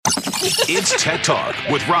It's Tech Talk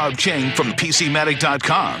with Rob Cheng from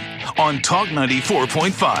PCmatic.com on Talk 94.5.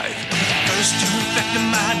 First you infected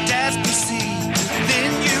my dad's PC,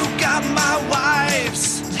 then you got my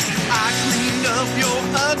wife's. I cleaned up your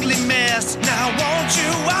ugly mess, now I want you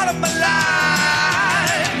out of my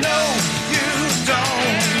life. No, you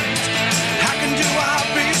don't. Hacking to our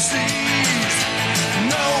PCs.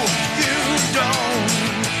 No, you don't.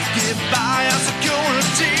 Get by our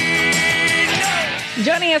security.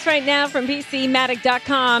 Joining us right now from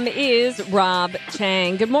PCmatic.com is Rob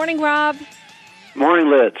Cheng. Good morning, Rob. Morning,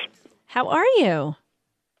 Liz. How are you?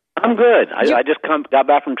 I'm good. I just got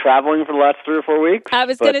back from traveling for the last 3 or 4 weeks. I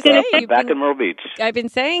was going to say you've back in Myrtle Beach. I've been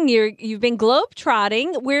saying you've been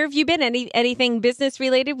globe-trotting. Where have you been? Anything business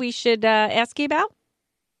related we should ask you about?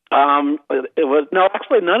 It was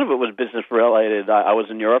actually none of it was business related. I was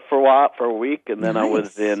in Europe for a week, and then I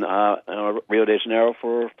was in Rio de Janeiro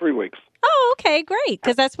for 3 weeks. Oh, okay, great.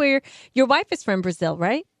 Because that's where your wife is from, Brazil,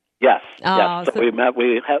 right? Yes. Yes. So we met.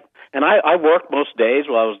 And I worked most days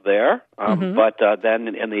while I was there, but then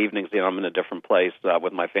in the evenings, I'm in a different place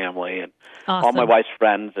with my family and all my wife's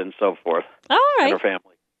friends and so forth. All right. And her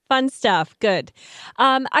family. Fun stuff. Good.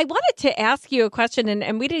 I wanted to ask you a question,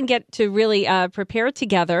 and we didn't get to really prepare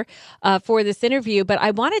together for this interview, but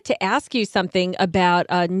I wanted to ask you something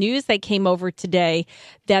about news that came over today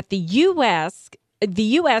that the U.S.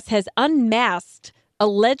 has unmasked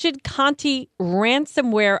alleged Conti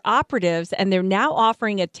ransomware operatives, and they're now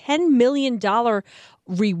offering a $10 million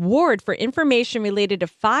reward for information related to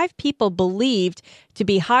 5 people believed to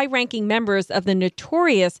be high-ranking members of the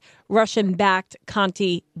notorious Russian-backed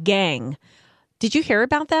Conti gang. Did you hear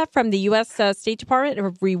about that from the U.S. State Department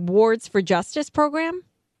of Rewards for Justice program?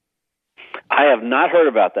 I have not heard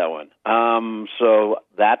about that one. So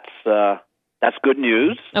that's good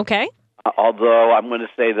news. Okay. Although I'm going to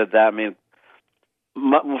say that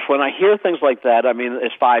when I hear things like that,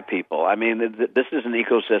 it's 5 people. This is an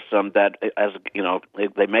ecosystem that, as you know,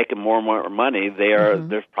 they make more and more money.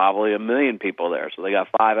 There's probably 1 million people there, so they got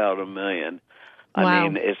 5 out of 1 million. Wow.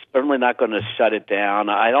 It's certainly not going to shut it down.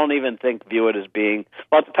 I don't even view it as being.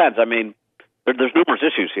 Well, it depends. There's numerous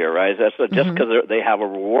issues here, right? So just because they have a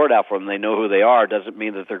reward out for them, they know who they are, doesn't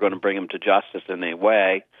mean that they're going to bring them to justice in any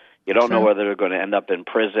way. You don't know whether they're going to end up in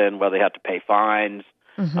prison, whether they have to pay fines.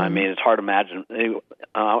 It's hard to imagine,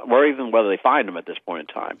 or even whether they find them at this point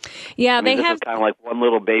in time. Yeah, this is kind of like one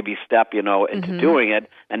little baby step, into doing it.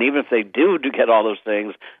 And even if they do get all those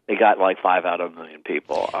things, they got like 5 out of 1 million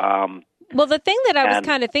people. Well, the thing that I was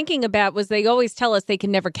kind of thinking about was they always tell us they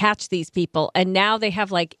can never catch these people. And now they have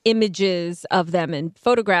like images of them and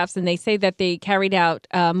photographs. And they say that they carried out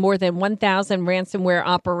more than 1,000 ransomware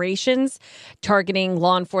operations targeting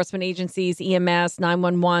law enforcement agencies, EMS,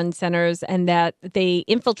 911 centers, and that they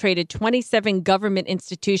infiltrated 27 government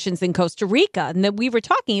institutions in Costa Rica. And that we were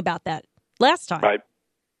talking about that last time. Right.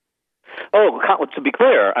 Oh, to be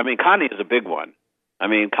clear, Conti is a big one.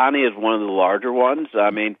 Conti is one of the larger ones.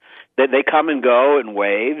 They come and go in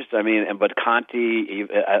waves. But Conti,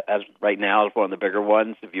 as right now, is one of the bigger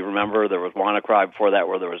ones. If you remember, there was WannaCry before that,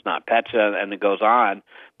 where there was NotPetya, and it goes on.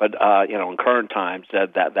 But in current times,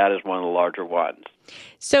 that is one of the larger ones.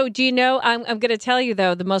 So, do you know? I'm going to tell you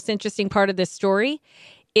though, the most interesting part of this story.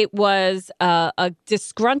 It was a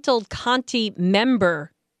disgruntled Conti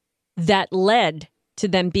member that led to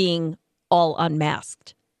them being all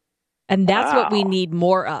unmasked. And that's what we need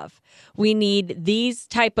more of. We need these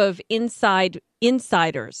type of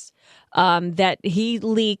insiders that he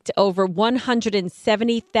leaked over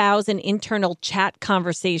 170,000 internal chat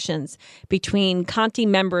conversations between Conti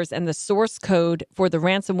members and the source code for the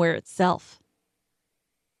ransomware itself.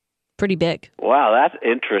 Pretty big. Wow, that's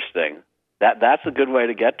interesting. That's a good way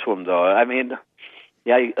to get to him, though.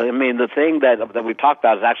 The thing that we talked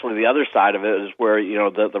about is actually the other side of it, is where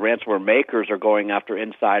the ransomware makers are going after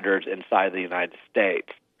insiders inside the United States,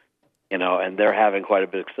 and they're having quite a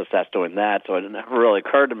bit of success doing that. So it never really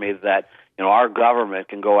occurred to me that our government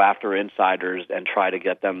can go after insiders and try to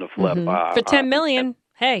get them to flip for $10 million.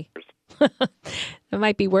 Hey. It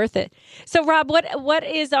might be worth it. So, Rob, what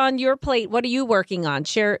is on your plate? What are you working on?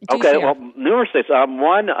 Share. Well, numerous things.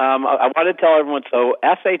 One, I want to tell everyone, so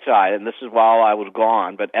SHI, and this is while I was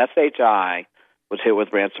gone, but SHI was hit with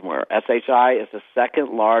ransomware. SHI is the second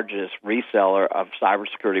largest reseller of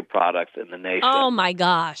cybersecurity products in the nation. Oh, my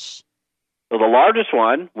gosh. So the largest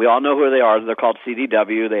one, we all know who they are. They're called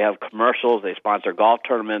CDW. They have commercials. They sponsor golf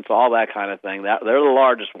tournaments, all that kind of thing. They're the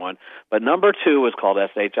largest one. But number 2 is called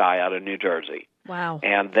SHI out of New Jersey. Wow.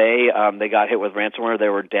 And they got hit with ransomware. They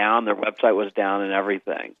were down. Their website was down and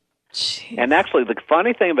everything. Jeez. And actually, the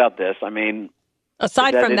funny thing about this,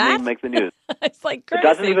 Aside from didn't that, even make the news. it's like crazy. It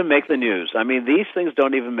doesn't even make the news. I mean, these things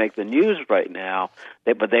don't even make the news right now.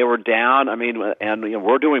 But they were down. I mean, and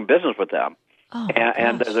we're doing business with them. Oh,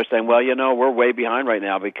 and they're saying, well, we're way behind right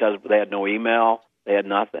now because they had no email. They had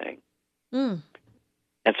nothing. Mm.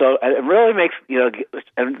 And so it really makes,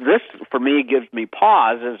 and this, for me, gives me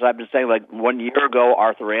pause, as I've been saying, like 1 year ago,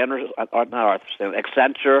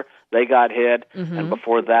 Accenture, they got hit, and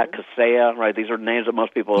before that, Kaseya, right? These are names that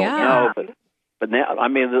most people don't know, but now, I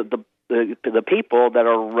mean, the people that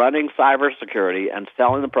are running cybersecurity and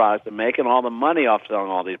selling the products and making all the money off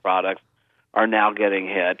selling all these products are now getting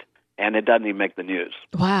hit, and it doesn't even make the news.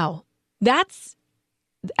 Wow. That's,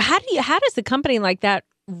 how does a company like that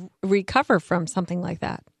recover from something like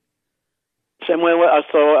that? Same way.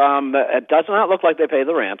 So it does not look like they pay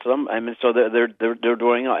the ransom. I mean, so they're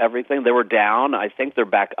doing everything. They were down. I think they're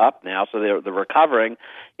back up now, so they're recovering.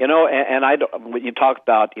 And when you talk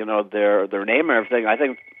about their name and everything, I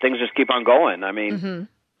think things just keep on going. I mean,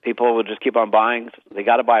 people will just keep on buying. They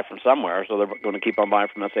got to buy from somewhere, so they're going to keep on buying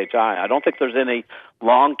from SHI. I don't think there's any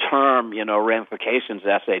long-term ramifications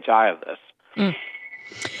to SHI of this. Mm.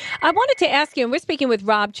 I wanted to ask you, and we're speaking with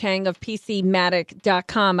Rob Cheng of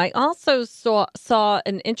PCmatic.com. I also saw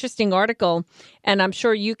an interesting article, and I'm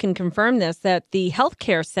sure you can confirm this, that the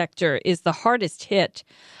healthcare sector is the hardest hit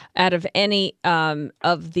out of any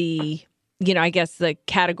of the, I guess, the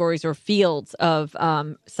categories or fields of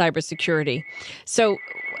cybersecurity. So,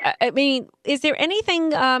 I mean, is there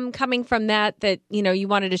anything coming from that you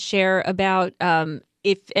wanted to share about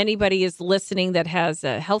if anybody is listening that has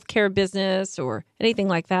a healthcare business or anything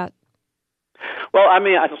like that? Well, I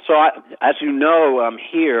mean, as you know,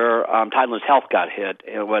 here, Tidelands Health got hit.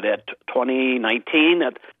 At 2019?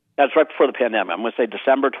 That's right before the pandemic. I'm going to say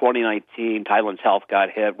December 2019, Tidelands Health got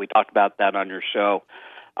hit. We talked about that on your show.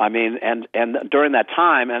 I mean, and during that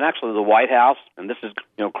time, and actually the White House, and this is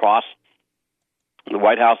cross the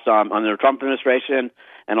White House under the Trump administration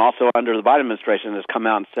and also under the Biden administration has come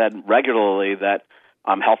out and said regularly that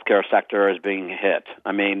healthcare sector is being hit.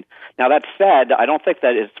 I mean, now that said, I don't think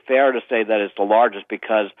that it's fair to say that it's the largest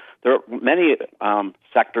because there are many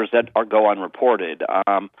sectors that go unreported.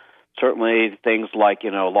 Certainly, things like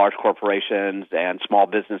large corporations and small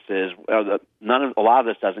businesses. A lot of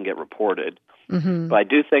this doesn't get reported. Mm-hmm. But I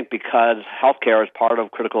do think because healthcare is part of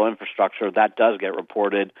critical infrastructure, that does get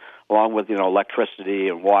reported, along with electricity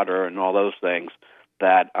and water and all those things.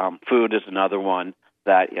 That food is another one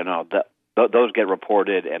that those get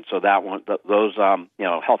reported, and so that one, those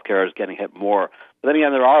healthcare is getting hit more. But then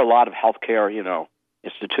again, there are a lot of healthcare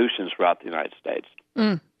institutions throughout the United States.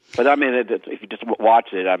 Mm. But I mean, if you just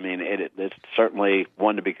watch it, I mean, it's certainly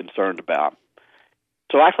one to be concerned about.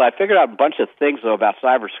 So actually, I figured out a bunch of things though about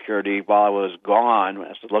cybersecurity while I was gone. I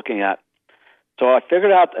was looking at. So I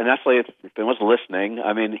figured out, and actually, if anyone's listening,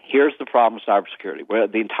 I mean, here's the problem with cybersecurity. Where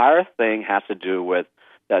the entire thing has to do with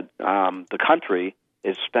that the country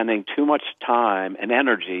is spending too much time and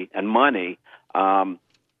energy and money on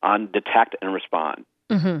detect and respond.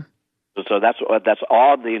 Mm-hmm. So that's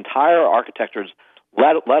all. The entire architecture is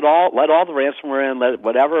let all the ransomware in, let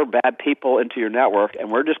whatever bad people into your network, and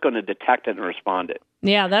we're just going to detect it and respond it.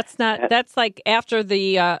 Yeah, that's like after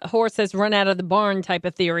the horse has run out of the barn type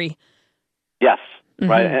of theory. Yes, mm-hmm.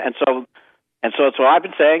 Right, and so I've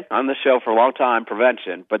been saying on this show for a long time,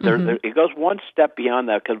 prevention, but it goes one step beyond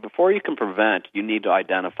that because before you can prevent, you need to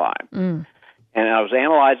identify. Mm. And I was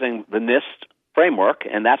analyzing the NIST framework,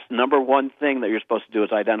 and that's the number one thing that you're supposed to do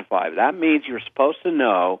is identify. That means you're supposed to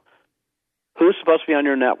know who's supposed to be on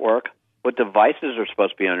your network, what devices are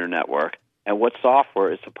supposed to be on your network, and what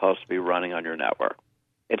software is supposed to be running on your network.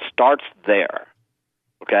 It starts there.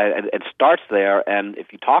 Okay, it starts there, and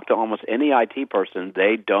if you talk to almost any IT person,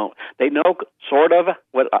 they know sort of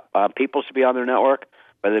what people should be on their network,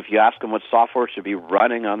 but if you ask them what software should be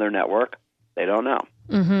running on their network, they don't know.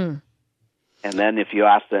 Mm-hmm. And then if you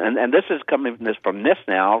ask them, and this is coming from NIST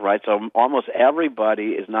now, right? So almost everybody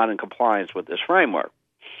is not in compliance with this framework.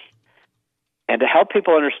 And to help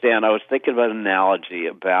people understand, I was thinking about an analogy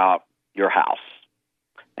about your house,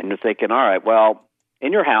 and you're thinking, all right, well,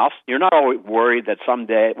 in your house, you're not always worried that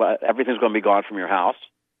someday everything's going to be gone from your house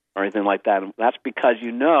or anything like that. And that's because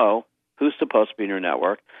you know who's supposed to be in your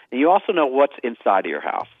network, and you also know what's inside of your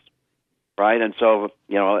house, right? And so,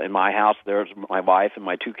 in my house, there's my wife and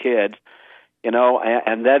my two kids, and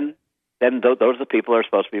then those are the people that are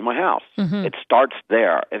supposed to be in my house. Mm-hmm. It starts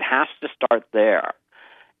there. It has to start there.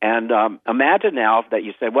 And imagine now that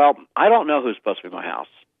you say, well, I don't know who's supposed to be in my house.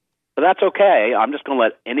 But that's okay. I'm just going to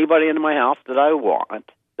let anybody into my house that I want,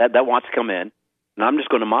 that wants to come in, and I'm just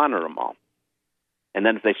going to monitor them all. And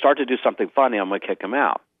then if they start to do something funny, I'm going to kick them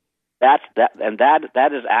out. That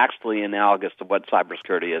is actually analogous to what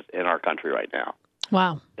cybersecurity is in our country right now.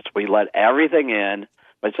 Wow. It's we let everything in,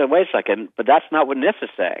 but so wait a second, but that's not what NIST is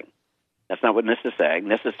saying. That's not what NIST is saying.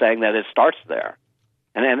 NIST is saying that it starts there.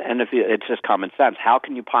 And it's just common sense. How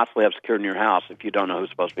can you possibly have security in your house if you don't know who's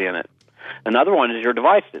supposed to be in it? Another one is your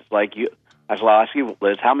devices. Like I'll ask you,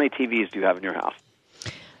 Liz, how many TVs do you have in your house?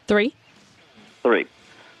 3. 3.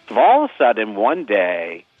 So all of a sudden, one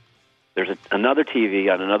day, there's another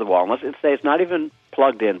TV on another wall. Let's say it's not even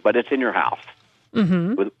plugged in, but it's in your house.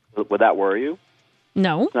 Mm-hmm. Would that worry you?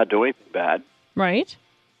 No. It's not doing anything bad. Right.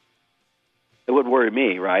 It would worry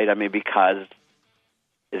me, right? I mean, because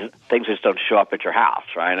things just don't show up at your house,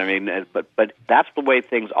 right? I mean, but that's the way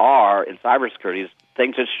things are in cybersecurity. Is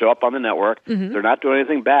things just show up on the network. Mm-hmm. They're not doing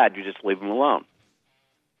anything bad. You just leave them alone.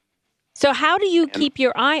 So how do you keep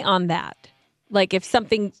your eye on that? Like if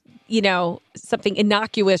something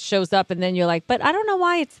innocuous shows up and then you're like, but I don't know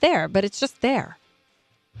why it's there, but it's just there.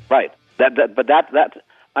 Right. How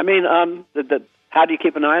do you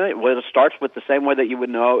keep an eye on it? Well, it starts with the same way that you would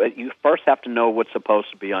know. You first have to know what's supposed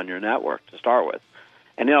to be on your network to start with.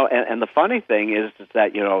 And, and the funny thing is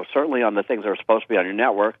that, certainly on the things that are supposed to be on your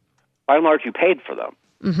network, by and large, you paid for them.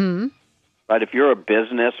 Mm-hmm. Right? If you're a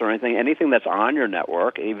business or anything that's on your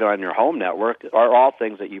network, even on your home network, are all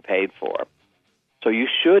things that you paid for. So you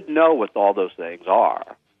should know what all those things are.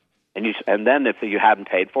 And then if you haven't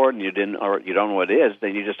paid for it and you don't know what it is,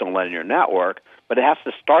 then you just don't let it in your network. But it has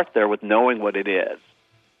to start there with knowing what it is,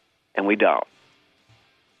 and we don't.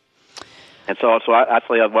 And so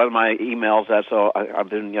actually one of my emails, I've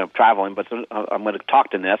been traveling, but I'm going to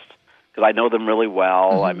talk to NIST because I know them really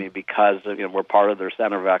well. Mm-hmm. I mean, because we're part of their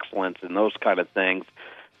Center of Excellence and those kind of things.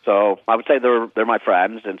 So I would say they're my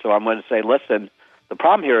friends, and so I'm going to say, listen, the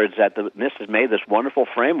problem here is that NIST has made this wonderful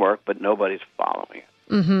framework, but nobody's following it.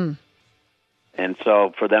 Mm-hmm. And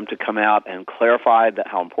so for them to come out and clarify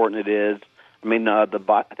how important it is, I mean, I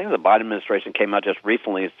think the Biden administration came out just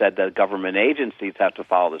recently and said that government agencies have to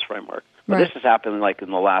follow this framework. But This has happened like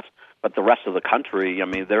in the last, but the rest of the country, I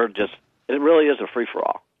mean, it really is a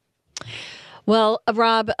free-for-all. Well,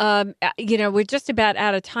 Rob, we're just about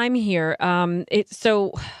out of time here.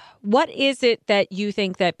 So what is it that you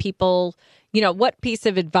think that people, what piece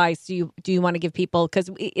of advice do you want to give people?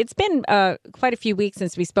 Because it's been quite a few weeks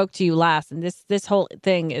since we spoke to you last, and this whole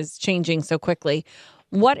thing is changing so quickly.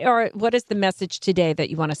 What is the message today that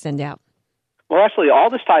you want to send out? Well, actually, all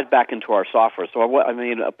this ties back into our software. So,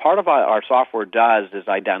 a part of our software does is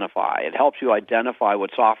identify. It helps you identify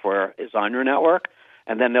what software is on your network,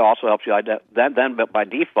 and then it also helps you but by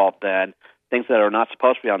default, then things that are not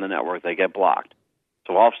supposed to be on the network, they get blocked.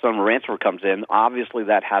 So all of a sudden, ransomware comes in. Obviously,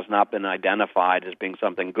 that has not been identified as being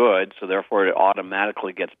something good, so therefore it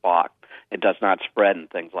automatically gets blocked. It does not spread and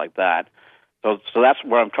things like that. So that's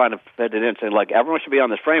where I'm trying to fit it in, saying like everyone should be on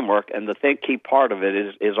this framework, and the key part of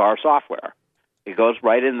it is our software. It goes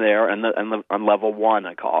right in there, and on level 1,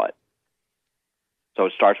 I call it. So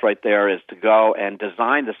it starts right there, is to go and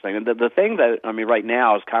design this thing. And the thing that right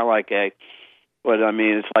now is kind of like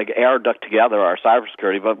it's like air duct together, our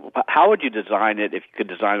cybersecurity. But how would you design it if you could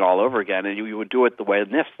design it all over again? And you would do it the way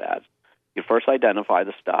NIST says. You first identify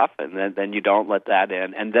the stuff, and then you don't let that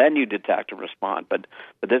in, and then you detect and respond. But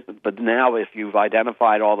now, if you've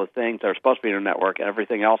identified all the things that are supposed to be in your network, and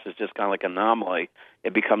everything else is just kind of like an anomaly,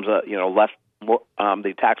 it becomes less. The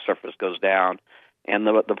attack surface goes down, and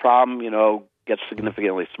the problem gets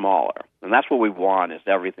significantly smaller. And that's what we want: is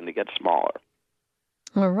everything to get smaller.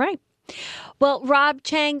 All right. Well, Rob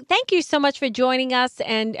Cheng, thank you so much for joining us.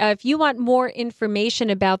 And if you want more information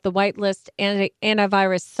about the whitelist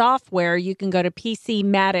antivirus software, you can go to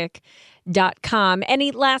PCmatic.com.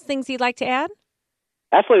 Any last things you'd like to add?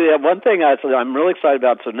 Actually, one thing I'm really excited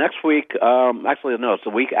about. So next week, it's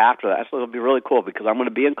the week after that. Actually, it'll be really cool because I'm going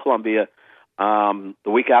to be in Columbia the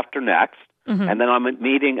week after next. Mm-hmm. And then I'm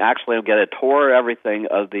meeting, I'll get a tour of everything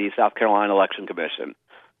of the South Carolina Election Commission.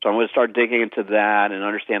 So I'm going to start digging into that and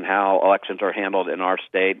understand how elections are handled in our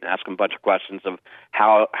state and ask them a bunch of questions of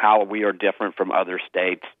how we are different from other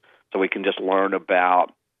states so we can just learn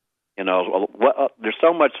about, there's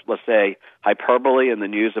so much, let's say, hyperbole in the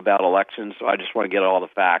news about elections, so I just want to get all the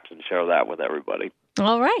facts and share that with everybody.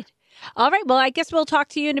 All right. Well, I guess we'll talk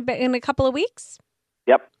to you in a couple of weeks.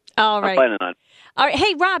 Yep. All right. I'm planning on it. All right.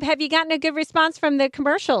 Hey, Rob, have you gotten a good response from the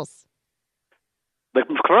commercials? The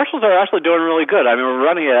commercials are actually doing really good. We're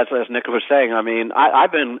running it, as Nick was saying.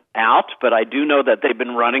 I've been out, but I do know that they've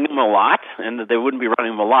been running them a lot, and that they wouldn't be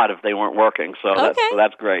running them a lot if they weren't working. So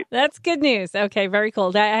that's great. That's good news. Okay, very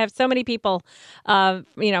cool. I have so many people,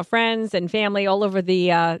 friends and family all over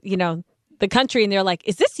the, the country, and they're like,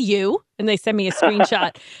 "Is this you?" And they send me a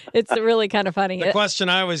screenshot. It's really kind of funny. The question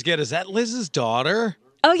I always get, is that Liz's daughter?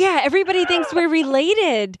 Oh yeah, everybody thinks we're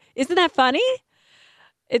related. Isn't that funny?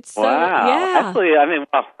 It's so yeah. Actually,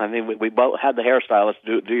 we both had the hairstylist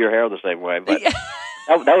do your hair the same way, but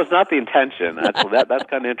that was not the intention. That's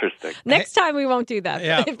kind of interesting. Next time we won't do that.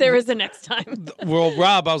 Yeah. If there is a next time. Well,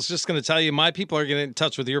 Rob, I was just going to tell you, my people are getting in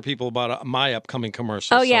touch with your people about my upcoming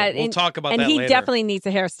commercial. Oh yeah, so we'll talk about that later. And he definitely needs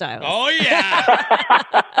a hairstylist. Oh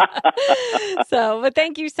yeah. But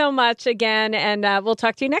thank you so much again, and we'll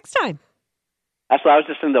talk to you next time. Actually, I was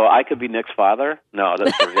just saying, though, I could be Nick's father. No,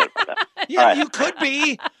 that's forget about that. Yeah, right. You could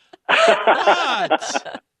be.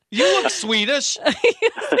 What? You look Swedish.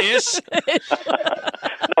 Ish.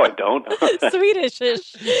 No, I don't.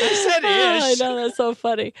 Swedish-ish. I said ish. I know, that's so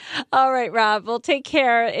funny. All right, Rob. Well, take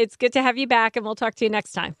care. It's good to have you back, and we'll talk to you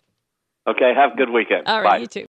next time. Okay, have a good weekend. All right, Bye. you too.